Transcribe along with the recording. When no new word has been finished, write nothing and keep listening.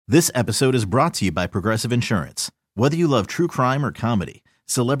This episode is brought to you by Progressive Insurance. Whether you love true crime or comedy,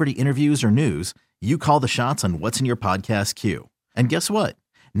 celebrity interviews or news, you call the shots on what's in your podcast queue. And guess what?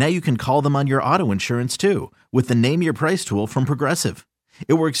 Now you can call them on your auto insurance too with the Name Your Price tool from Progressive.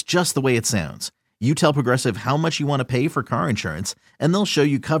 It works just the way it sounds. You tell Progressive how much you want to pay for car insurance, and they'll show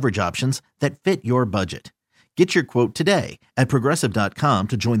you coverage options that fit your budget. Get your quote today at Progressive.com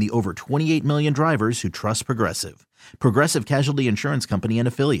to join the over 28 million drivers who trust Progressive. Progressive Casualty Insurance Company and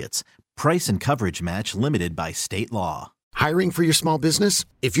Affiliates. Price and coverage match limited by state law. Hiring for your small business?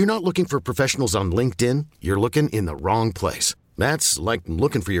 If you're not looking for professionals on LinkedIn, you're looking in the wrong place. That's like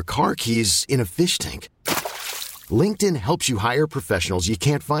looking for your car keys in a fish tank. LinkedIn helps you hire professionals you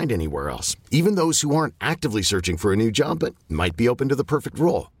can't find anywhere else, even those who aren't actively searching for a new job but might be open to the perfect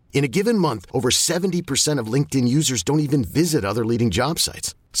role. In a given month, over 70% of LinkedIn users don't even visit other leading job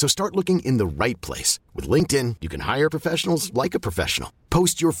sites. So start looking in the right place. With LinkedIn, you can hire professionals like a professional.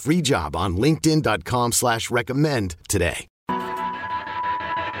 Post your free job on linkedin.com/recommend today. Kane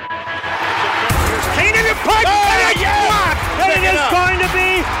in the pipe, and it's blocked, and it is going to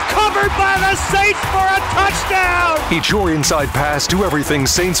be covered by the Saints for a touchdown. It's your inside pass to everything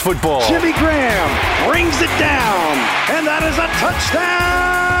Saints football. Jimmy Graham brings it down, and that is a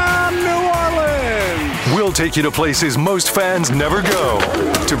touchdown, New Orleans. We'll take you to places most fans never go.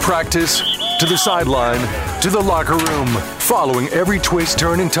 To practice, to the sideline, to the locker room, following every twist,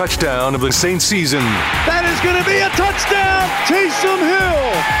 turn, and touchdown of the Saints season. That is going to be a touchdown, Taysom Hill,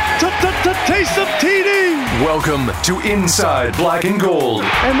 Taysom TD. Welcome to Inside Black and Gold.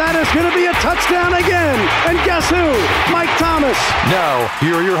 And that is going to be a touchdown again. And guess who? Mike Thomas. Now,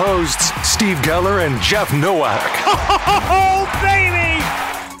 here are your hosts, Steve Geller and Jeff Nowak. Oh, baby!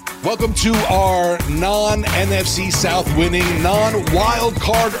 Welcome to our non-NFC South winning, non-wild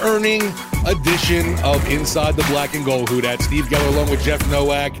card earning edition of Inside the Black and Gold. Who dat? Steve Geller along with Jeff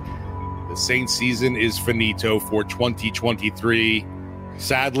Nowak. The Saints season is finito for 2023.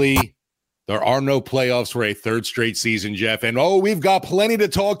 Sadly, there are no playoffs for a third straight season, Jeff. And we've got plenty to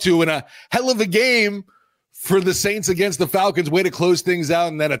talk to, and a hell of a game for the Saints against the Falcons. Way to close things out,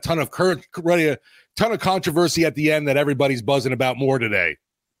 and then a ton of controversy at the end that everybody's buzzing about more today.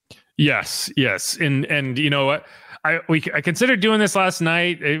 Yes. And you know what? I considered doing this last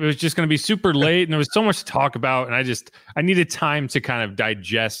night. It was just going to be super late, and there was so much to talk about, and I needed time to kind of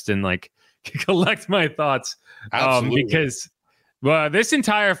digest and like collect my thoughts. Absolutely. Because this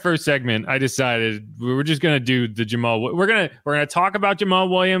entire first segment, I decided we were just going to do the Jamaal. We're gonna talk about Jamaal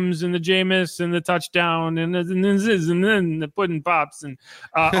Williams and the Jameis and the touchdown and then the pudding pops and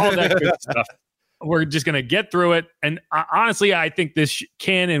all that good stuff. We're just going to get through it. And honestly, I think this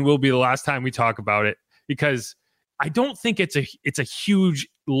can and will be the last time we talk about it, because I don't think it's a huge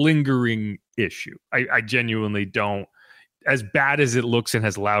lingering issue. I genuinely don't, as bad as it looks and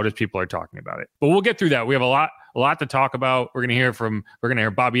as loud as people are talking about it. But we'll get through that. We have a lot to talk about. We're going to hear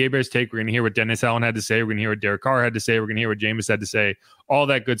Bobby Hebert's take. We're going to hear what Dennis Allen had to say. We're going to hear what Derek Carr had to say. We're going to hear what Jameis had to say. All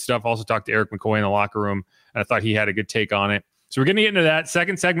that good stuff. Also talked to Eric McCoy in the locker room, and I thought he had a good take on it. So we're going to get into that.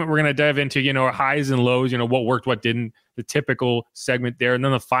 Second segment, we're going to dive into, our highs and lows, what worked, what didn't, the typical segment there. And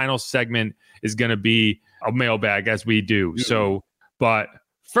then the final segment is going to be a mailbag, as we do. Mm-hmm. So, but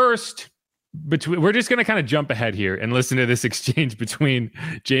first, we're just going to kind of jump ahead here and listen to this exchange between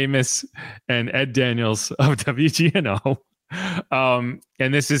Jameis and Ed Daniels of WGNO.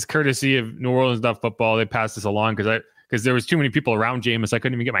 And this is courtesy of New Orleans Football. They passed this along because there was too many people around Jameis. I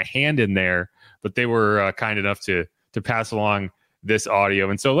couldn't even get my hand in there, but they were kind enough to pass along this audio.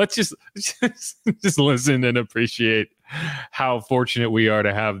 And so let's just listen and appreciate how fortunate we are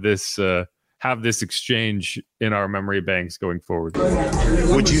to have this exchange in our memory banks going forward.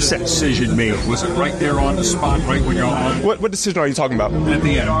 Would you say decision made? Was it right there on the spot, right when you're on? What decision are you talking about? At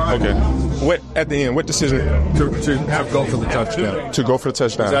the end. Okay. What at the end? What decision? To have go for the touchdown. To go for the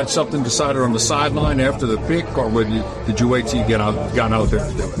touchdown. Is that something decided on the sideline after the pick, or did you wait till you got out there?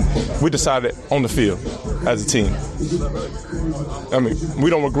 We decided on the field as a team. I mean,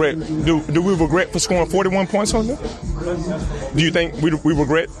 we don't regret. Do we regret for scoring 41 points on them? Do you think we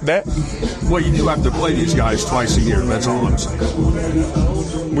regret that? Well, you do have to play these guys twice a year. That's all I'm saying.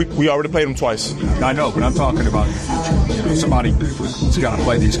 We already played them twice. I know, but I'm talking about somebody's got to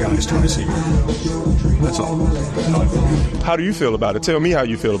play these guys twice a year. That's all. How do you feel about it? Tell me how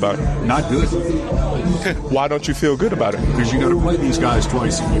you feel about it. Not good. Why don't you feel good about it? Because you got to play these guys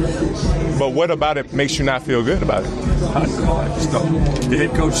twice a year. But what about it makes you not feel good about it? The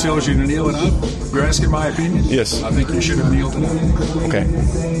head coach tells you to kneel it up. You're asking my opinion? Yes. I think you should have kneeled it up. Okay.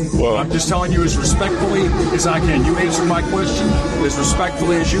 Well, I'm just telling you as respectfully as I can. You answer my question as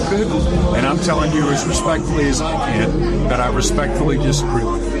respectfully as you could, and I'm telling you as respectfully as I can that I respectfully disagree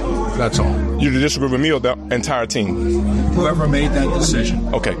with you. That's all. You disagree with me or the entire team? Whoever made that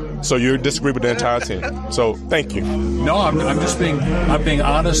decision. Okay, so you disagree with the entire team. So thank you. No, I'm just being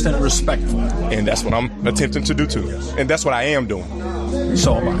honest and respectful. And that's what I'm attempting to do too. And that's what I am doing.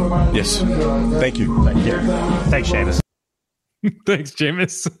 So am I. Yes. Thank you. Thank you. Thanks, Seamus. Thanks,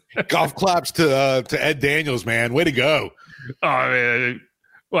 Jameis. Golf claps to Ed Daniels, man. Way to go. Oh, man.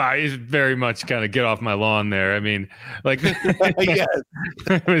 Well, he's very much kind of get off my lawn there. I mean, like, Yes.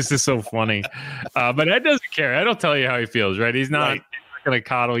 it was just so funny. But Ed doesn't care. I don't tell you how he feels, right? He's not going to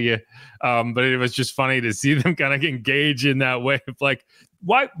coddle you. But it was just funny to see them kind of engage in that way of like,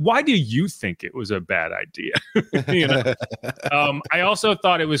 why do you think it was a bad idea? You know? I also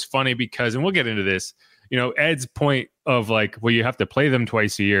thought it was funny because, and we'll get into this, you know, Ed's point of like, well, you have to play them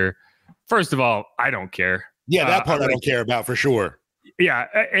twice a year. First of all, I don't care. Yeah, that part I don't care about for sure. Yeah,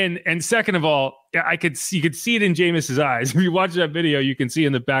 and second of all, you could see it in Jameis's eyes. If you watch that video, you can see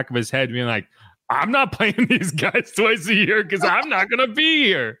in the back of his head being like, "I'm not playing these guys twice a year because I'm not going to be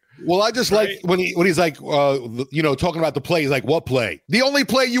here." Well, I just like when he's like, you know, talking about the play. He's like, "What play? The only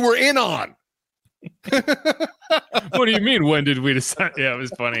play you were in on." What do you mean? When did we decide? Yeah, it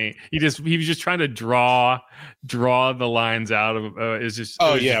was funny. He was just trying to draw the lines out of. It's just.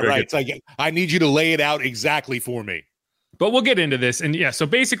 Oh it yeah, right. It's like I need you to lay it out exactly for me. But we'll get into this. And yeah, so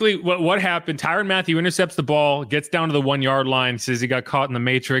basically what happened, Tyrann Mathieu intercepts the ball, gets down to the 1 yard line, says he got caught in the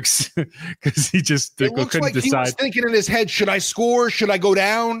matrix because he just couldn't decide. He was thinking in his head, should I score? Should I go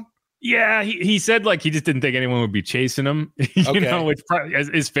down? Yeah, he said like he just didn't think anyone would be chasing him, you know, which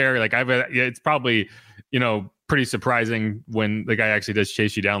is fair. Like it's probably, you know, pretty surprising when the guy actually does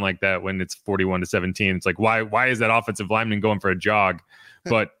chase you down like that when it's 41-17. It's like, why is that offensive lineman going for a jog?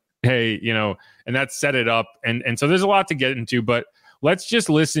 But hey, you know, and that set it up. And so there's a lot to get into, but let's just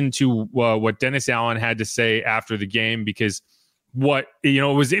listen to what Dennis Allen had to say after the game, because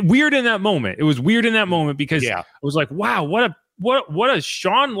it was weird in that moment. It was weird in that moment because it was like, wow, what a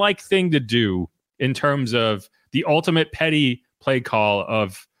Sean-like thing to do in terms of the ultimate petty play call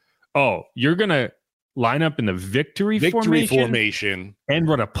of, oh, you're going to line up in the victory formation and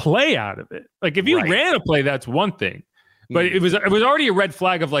run a play out of it. Like if you ran a play, that's one thing. But it was already a red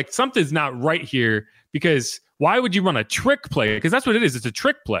flag of like something's not right here, because why would you run a trick play? Because that's what it is. It's a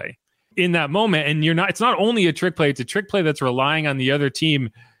trick play in that moment. And it's not only a trick play, it's a trick play that's relying on the other team.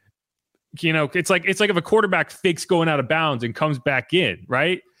 You know, it's like if a quarterback fakes going out of bounds and comes back in,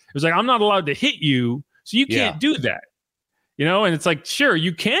 right? It was like, I'm not allowed to hit you, so you can't do that. You know, and it's like, sure,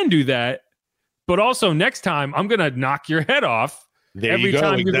 you can do that, but also next time I'm going to knock your head off every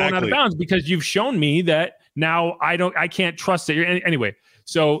time you're going out of bounds, because you've shown me that now I can't trust it. Anyway,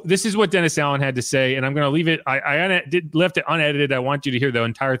 so this is what Dennis Allen had to say, and I'm going to leave it. I left it unedited. I want you to hear the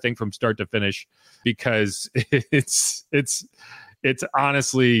entire thing from start to finish, because it's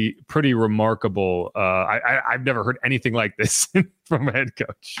honestly pretty remarkable. I've never heard anything like this from a head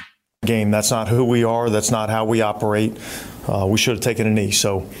coach. Game. That's not who we are. That's not how we operate. We should have taken a knee.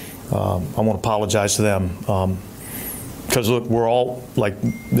 So I want to apologize to them, because look, we're all like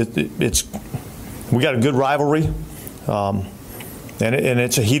we got a good rivalry, and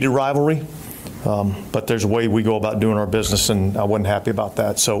it's a heated rivalry. But there's a way we go about doing our business, and I wasn't happy about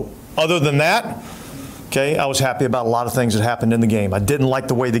that. So other than that, okay, I was happy about a lot of things that happened in the game. I didn't like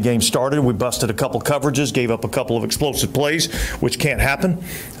the way the game started. We busted a couple coverages, gave up a couple of explosive plays, which can't happen.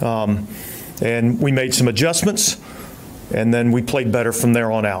 And we made some adjustments, and then we played better from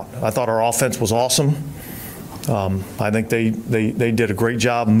there on out. I thought our offense was awesome. I think they did a great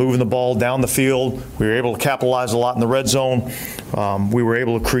job moving the ball down the field. We were able to capitalize a lot in the red zone. We were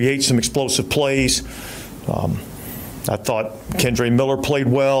able to create some explosive plays. I thought Kendre Miller played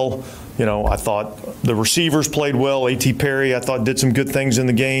well. You know, I thought the receivers played well. A.T. Perry, I thought, did some good things in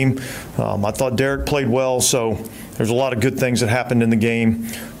the game. I thought Derek played well. So there's a lot of good things that happened in the game.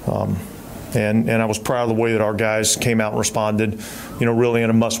 And I was proud of the way that our guys came out and responded, you know, really in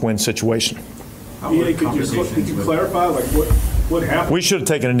a must-win situation. Yeah, could you clarify, like, what happened? We should have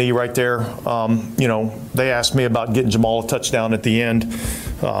taken a knee right there. You know, they asked me about getting Jamaal a touchdown at the end.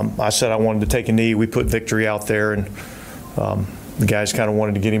 I said I wanted to take a knee. We put victory out there, and the guys kind of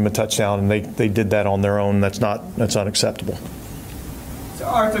wanted to get him a touchdown, and they did that on their own. That's unacceptable. So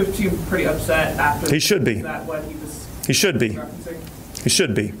Arthur seemed pretty upset after. He should be. Is that what he was? He should be. Referencing? He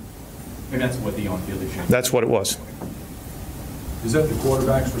should be. And that's what the on-field issue. That's what it was. Is that the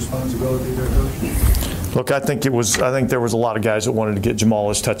quarterback's responsibility there, Coach? Look, I think there was a lot of guys that wanted to get Jamaal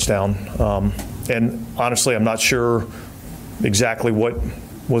his touchdown. And honestly, I'm not sure exactly what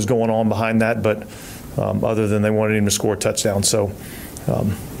was going on behind that, but other than they wanted him to score a touchdown. So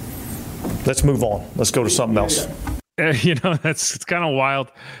let's move on. Let's go to something else. It's kind of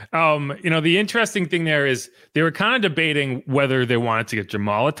wild. The interesting thing there is they were kind of debating whether they wanted to get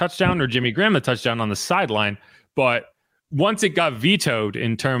Jamaal a touchdown or Jimmy Graham a touchdown on the sideline. But once it got vetoed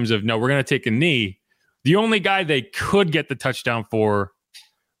in terms of, no, we're going to take a knee, the only guy they could get the touchdown for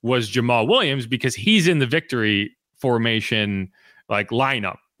was Jamaal Williams, because he's in the victory formation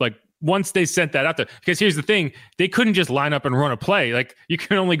lineup. Once they sent that out there, because here's the thing, they couldn't just line up and run a play. You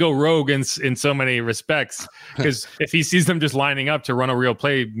can only go rogue in so many respects, because if he sees them just lining up to run a real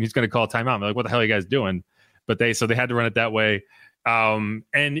play, he's going to call a timeout. They're like, what the hell are you guys doing? But they had to run it that way.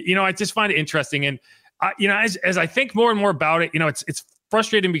 I just find it interesting. And, as I think more and more about it, it's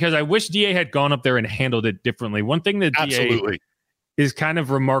frustrating, because I wish DA had gone up there and handled it differently. One thing that DA is kind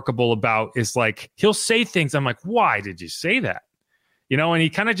of remarkable about is he'll say things. I'm like, why did you say that? And he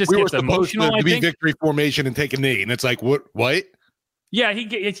kind of just gets emotional. To be victory formation and take a knee, and it's like, what? Yeah, he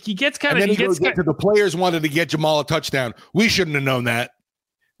gets kind of. And then he gets to the players wanted to get Jamaal a touchdown. We shouldn't have known that.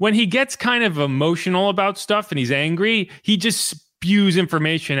 When he gets kind of emotional about stuff and he's angry, he just spews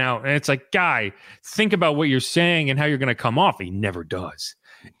information out, and it's like, guy, think about what you're saying and how you're going to come off. He never does.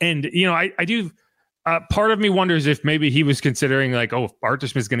 And I do. Part of me wonders if maybe he was considering if Arthur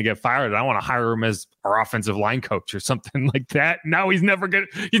Smith's going to get fired, I want to hire him as our offensive line coach or something like that. Now he's not even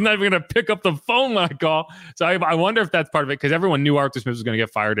going to pick up the phone when I call. So I wonder if that's part of it, because everyone knew Arthur Smith was going to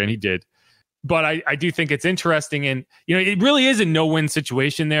get fired, and he did. But I do think it's interesting, and it really is a no-win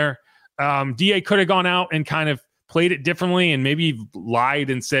situation there. DA could have gone out and kind of played it differently, and maybe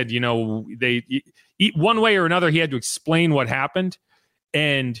lied and said, they one way or another he had to explain what happened,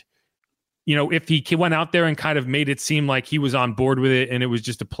 and. If he went out there and kind of made it seem like he was on board with it and it was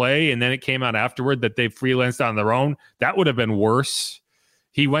just a play, and then it came out afterward that they freelanced on their own, that would have been worse.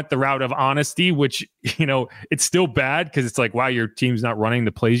 He went the route of honesty, which, it's still bad, because it's like, wow, your team's not running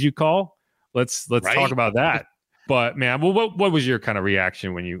the plays you call. Let's talk about that. But man, what was your kind of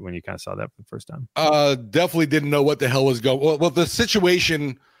reaction when you kind of saw that for the first time? Definitely didn't know what the hell was going. Well, the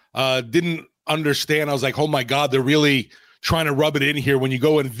situation didn't understand. I was like, oh my God, they're really trying to rub it in here. When you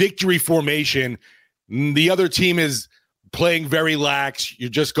go in victory formation, the other team is playing very lax. You're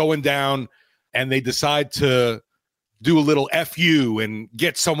just going down, and they decide to do a little FU and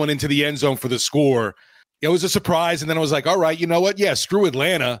get someone into the end zone for the score. It was a surprise. And then I was like, all right, you know what? Yeah, screw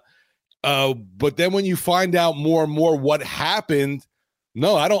Atlanta. But then when you find out more and more what happened,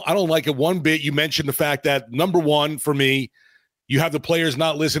 no, I don't like it one bit. You mentioned the fact that, number one, for me, you have the players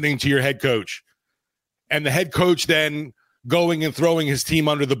not listening to your head coach, and the head coach then going and throwing his team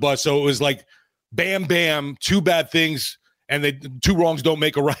under the bus. So it was like, bam, bam, two bad things, and two wrongs don't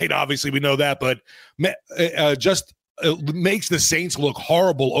make a right. Obviously, we know that, but just makes the Saints look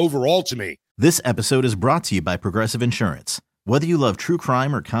horrible overall to me. This episode is brought to you by Progressive Insurance. Whether you love true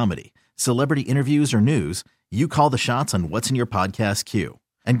crime or comedy, celebrity interviews or news, you call the shots on what's in your podcast queue.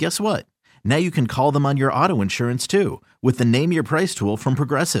 And guess what? Now you can call them on your auto insurance too, with the Name Your Price tool from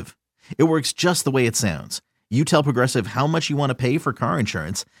Progressive. It works just the way it sounds. You tell Progressive how much you want to pay for car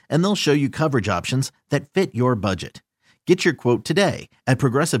insurance, and they'll show you coverage options that fit your budget. Get your quote today at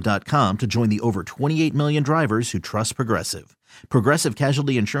Progressive.com to join the over 28 million drivers who trust Progressive. Progressive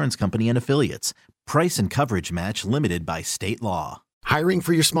Casualty Insurance Company and Affiliates. Price and coverage match limited by state law. Hiring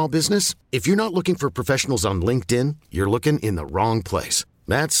for your small business? If you're not looking for professionals on LinkedIn, you're looking in the wrong place.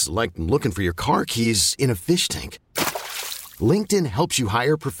 That's like looking for your car keys in a fish tank. LinkedIn helps you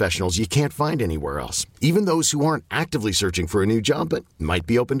hire professionals you can't find anywhere else, even those who aren't actively searching for a new job but might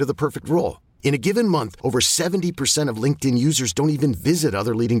be open to the perfect role. In a given month, over 70% of LinkedIn users don't even visit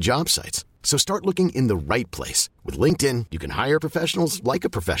other leading job sites. So start looking in the right place. With LinkedIn, you can hire professionals like a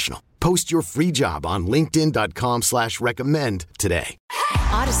professional. Post your free job on linkedin.com/recommend today.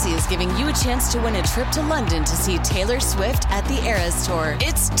 Odyssey is giving you a chance to win a trip to London to see Taylor Swift at the Eras Tour.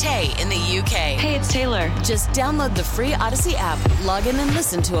 It's Tay in the UK. Hey, it's Taylor. Just download the free Odyssey app, log in and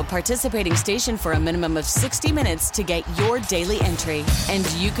listen to a participating station for a minimum of 60 minutes to get your daily entry. And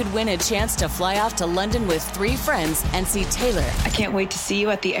you could win a chance to fly off to London with 3 friends and see Taylor. I can't wait to see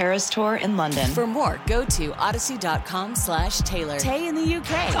you at the Eras Tour in London. For more, go to odyssey.com/Taylor. Tay in the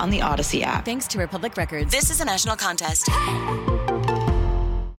UK. It's on the Odyssey app. Thanks to Republic Records. This is a national contest.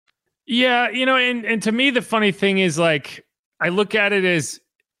 Yeah, and to me, the funny thing is, like, I look at it as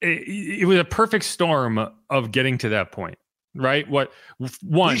it was a perfect storm of getting to that point, right?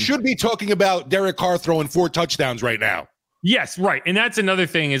 We should be talking about Derek Carr throwing 4 touchdowns right now. Yes, right. And that's another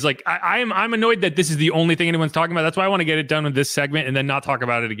thing is, like, I'm annoyed that this is the only thing anyone's talking about. That's why I want to get it done with this segment and then not talk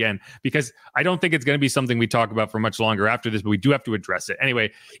about it again, because I don't think it's going to be something we talk about for much longer after this, but we do have to address it. Anyway,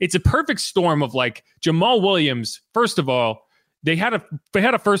 it's a perfect storm of, like, Jamaal Williams, first of all, they had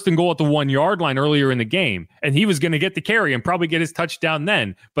a first and goal at the 1 yard line earlier in the game, and he was going to get the carry and probably get his touchdown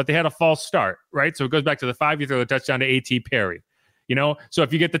then, but they had a false start, right? So it goes back to the 5, you throw the touchdown to A.T. Perry, So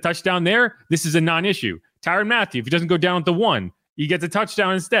if you get the touchdown there, this is a non-issue. Tyrann Mathieu, if he doesn't go down at the 1, you get the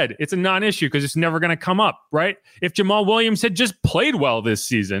touchdown instead. It's a non-issue because it's never going to come up, right? If Jamaal Williams had just played well this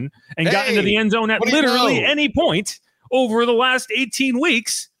season and got into the end zone at literally any point over the last 18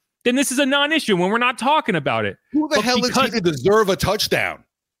 weeks, then this is a non-issue when we're not talking about it. Who the hell is he to deserve a touchdown?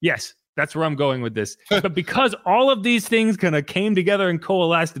 Yes, that's where I'm going with this. But because all of these things kind of came together and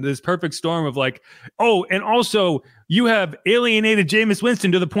coalesced into this perfect storm of and also you have alienated Jameis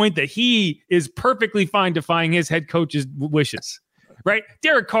Winston to the point that he is perfectly fine defying his head coach's wishes, right?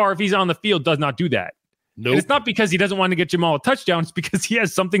 Derek Carr, if he's on the field, does not do that. Nope. And it's not because he doesn't want to get Jamaal a touchdown. It's because he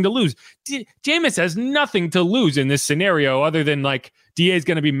has something to lose. Jameis has nothing to lose in this scenario other than DA is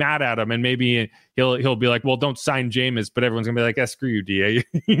going to be mad at him, and maybe he'll be like, well, don't sign Jameis, but everyone's going to be like, screw you, DA.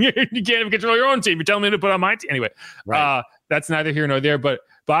 You can't even control your own team. You're telling me to put on my team. Anyway, right. That's neither here nor there, but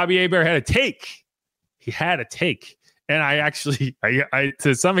Bobby Hebert had a take. He had a take. And I actually, I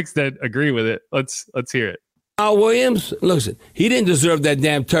to some extent agree with it. Let's hear it. Williams, listen, he didn't deserve that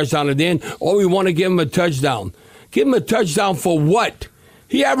damn touchdown at the end. Oh, we want to give him a touchdown. Give him a touchdown for what?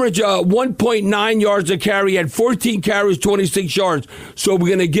 He averaged 1.9 yards a carry, had 14 carries, 26 yards. So we're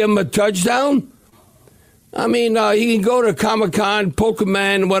going to give him a touchdown? I mean, he can go to Comic-Con,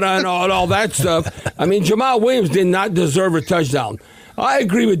 Pokemon, and all that stuff. I mean, Jamaal Williams did not deserve a touchdown. I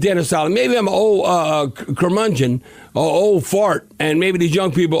agree with Dennis Allen. Maybe I'm an old curmudgeon, old fart, and maybe these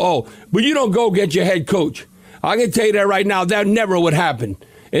young people, but you don't go get your head coach. I can tell you that right now. That never would happen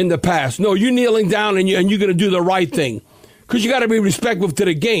in the past. No, you're kneeling down and you're going to do the right thing because you got to be respectful to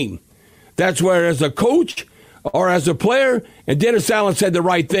the game. That's where, as a coach or as a player, and Dennis Allen said the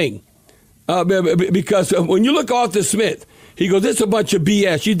right thing. Because when you look Arthur Smith, he goes, "This is a bunch of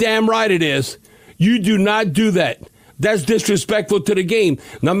BS." You damn right it is. You do not do that. That's disrespectful to the game.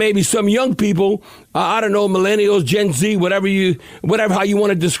 Now, maybe some young people, I don't know, millennials, Gen Z, whatever how you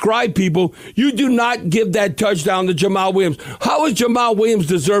want to describe people, you do not give that touchdown to Jamaal Williams. How does Jamaal Williams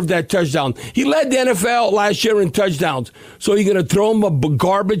deserve that touchdown? He led the NFL last year in touchdowns. So you're going to throw him a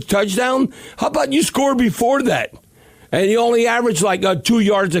garbage touchdown? How about you score before that? And you only average 2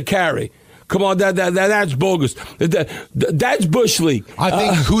 yards a carry. Come on, that's bogus. That's Bush League. I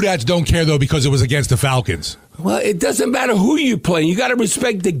think Houdats don't care, though, because it was against the Falcons. Well, it doesn't matter who you play. You got to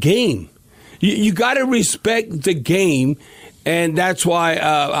respect the game. You got to respect the game, and that's why,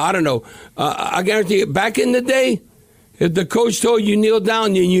 I don't know. I guarantee you, back in the day, if the coach told you kneel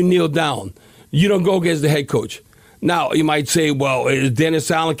down, then you kneel down. You don't go against the head coach. Now, you might say, well, is Dennis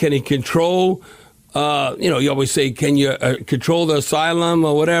Allen, can he control you always say, can you control the asylum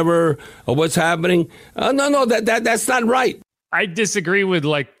or whatever, or what's happening? No, that's not right. I disagree with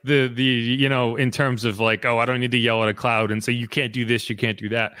the in terms of I don't need to yell at a cloud and say you can't do this, you can't do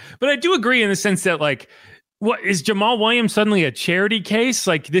that. But I do agree in the sense that what is Jamaal Williams suddenly a charity case?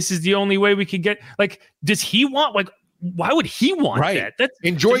 This is the only way we could get does he want why would he want that?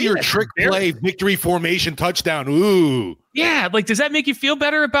 Enjoy your trick play, victory formation, touchdown. Ooh. Yeah, does that make you feel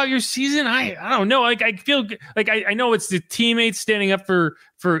better about your season? I don't know. I feel I know it's the teammates standing up for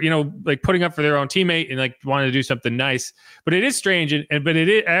putting up for their own teammate and wanting to do something nice. But it is strange, but it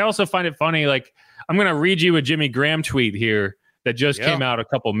is. I also find it funny. I'm going to read you a Jimmy Graham tweet here that just came out a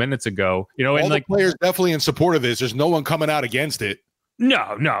couple minutes ago. All and the players definitely in support of this. There's no one coming out against it.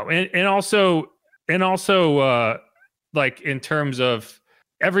 No, and also. In terms of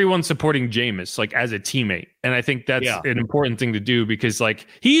everyone supporting Jameis, as a teammate. And I think that's an important thing to do because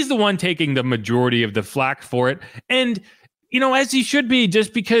he's the one taking the majority of the flack for it. And, as he should be,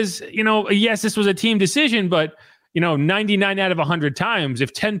 just because, yes, this was a team decision, but 99 out of 100 times,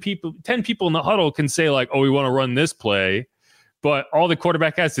 if 10 people in the huddle can say we want to run this play, but all the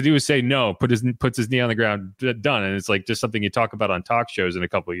quarterback has to do is say no, puts his knee on the ground, done. And it's just something you talk about on talk shows in a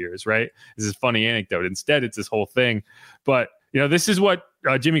couple of years, right? This is a funny anecdote. Instead, it's this whole thing. But, this is what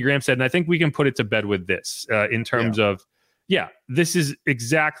Jimmy Graham said. And I think we can put it to bed with this in terms of, this is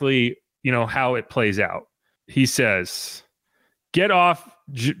exactly, how it plays out. He says, get off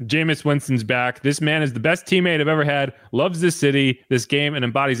Jameis Winston's back. This man is the best teammate I've ever had, loves this city, this game, and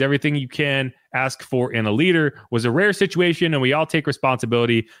embodies everything you can ask for in a leader. Was a rare situation, and we all take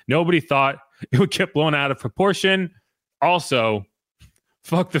responsibility. Nobody thought it would get blown out of proportion. Also,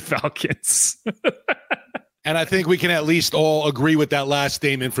 fuck the Falcons. And I think we can at least all agree with that last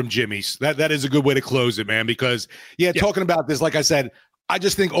statement from Jimmy's. That is a good way to close it, man, because, talking about this, like I said, I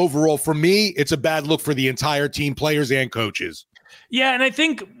just think overall, for me, it's a bad look for the entire team, players and coaches. Yeah, and I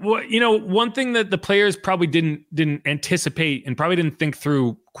think one thing that the players probably didn't anticipate and probably didn't think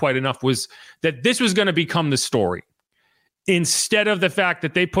through quite enough was that this was going to become the story, instead of the fact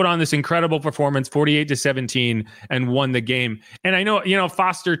that they put on this incredible performance, 48-17, and won the game. And I know,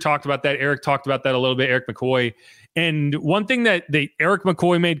 Foster talked about that. Eric talked about that a little bit, Eric McCoy. And one thing that Eric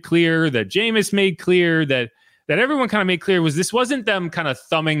McCoy made clear, that Jameis made clear, that everyone kind of made clear was this wasn't them kind of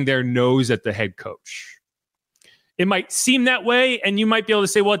thumbing their nose at the head coach. It might seem that way, and you might be able to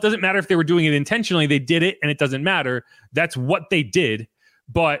say, well, it doesn't matter if they were doing it intentionally. They did it, and it doesn't matter. That's what they did.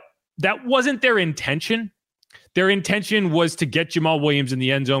 But that wasn't their intention. Their intention was to get Jamaal Williams in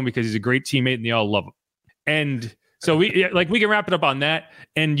the end zone because he's a great teammate and they all love him. And so we can wrap it up on that.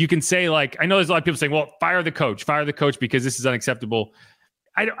 And you can say, I know there's a lot of people saying, well, fire the coach because this is unacceptable.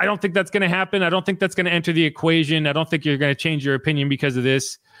 I don't think that's going to happen. I don't think that's going to enter the equation. I don't think you're going to change your opinion because of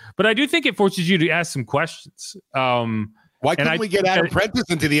this. But I do think it forces you to ask some questions. Why couldn't we get Adam Prentice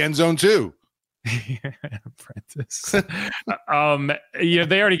into the end zone too? Prentice.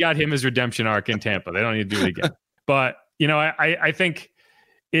 They already got him his redemption arc in Tampa. They don't need to do it again. But I think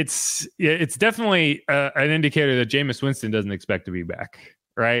it's definitely an indicator that Jameis Winston doesn't expect to be back,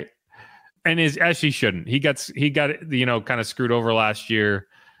 right? And as he shouldn't. He got kind of screwed over last year.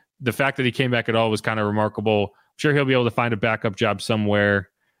 The fact that he came back at all was kind of remarkable. I'm sure he'll be able to find a backup job somewhere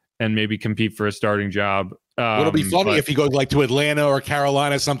and maybe compete for a starting job. It'll be funny if he goes to Atlanta or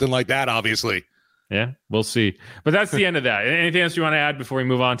Carolina, something like that, obviously. Yeah, we'll see. But that's the end of that. Anything else you want to add before we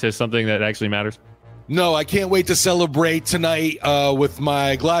move on to something that actually matters? No, I can't wait to celebrate tonight with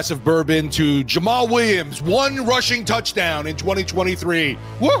my glass of bourbon to Jamaal Williams, 1 rushing touchdown in 2023.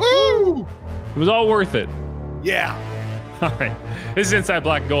 Woohoo! It was all worth it. Yeah. All right. This is Inside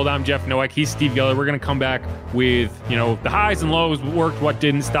Black and Gold. I'm Jeff Nowak. He's Steve Geller. We're going to come back with, the highs and lows, what worked, what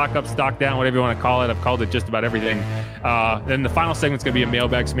didn't, stock up, stock down, whatever you want to call it. I've called it just about everything. Then the final segment's going to be a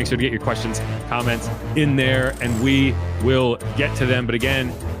mailbag, so make sure to get your questions, comments in there, and we will get to them. But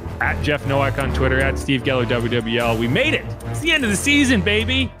again, at Jeff Nowak on Twitter, at Steve Geller WWL. We made it. It's the end of the season,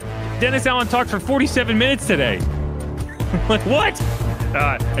 baby. Dennis Allen talked for 47 minutes today. What?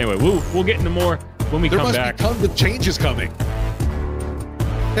 Anyway, we'll get into more when we come back. There must be tons of changes coming.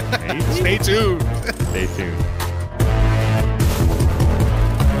 Stay tuned. Stay tuned.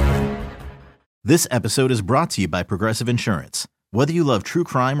 This episode is brought to you by Progressive Insurance. Whether you love true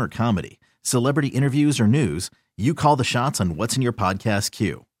crime or comedy, celebrity interviews or news, you call the shots on what's in your podcast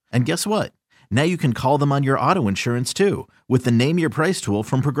queue. And guess what? Now you can call them on your auto insurance too with the Name Your Price tool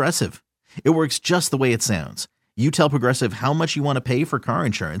from Progressive. It works just the way it sounds. You tell Progressive how much you want to pay for car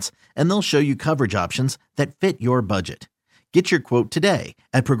insurance, and they'll show you coverage options that fit your budget. Get your quote today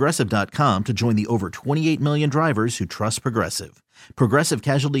at Progressive.com to join the over 28 million drivers who trust Progressive. Progressive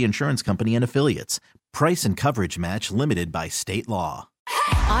Casualty Insurance Company and Affiliates. Price and coverage match limited by state law.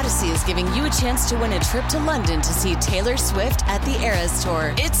 Odyssey is giving you a chance to win a trip to London to see Taylor Swift at the Eras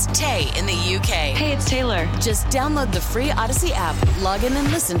Tour. It's Tay in the UK. Hey, it's Taylor. Just download the free Odyssey app, log in and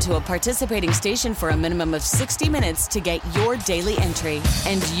listen to a participating station for a minimum of 60 minutes to get your daily entry.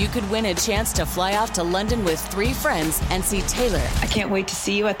 And you could win a chance to fly off to London with 3 friends and see Taylor. I can't wait to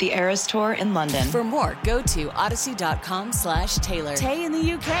see you at the Eras Tour in London. For more, go to odyssey.com/Taylor. Tay in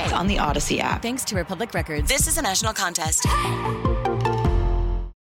the UK. It's on the Odyssey app. Thanks to Republic Records. This is a national contest.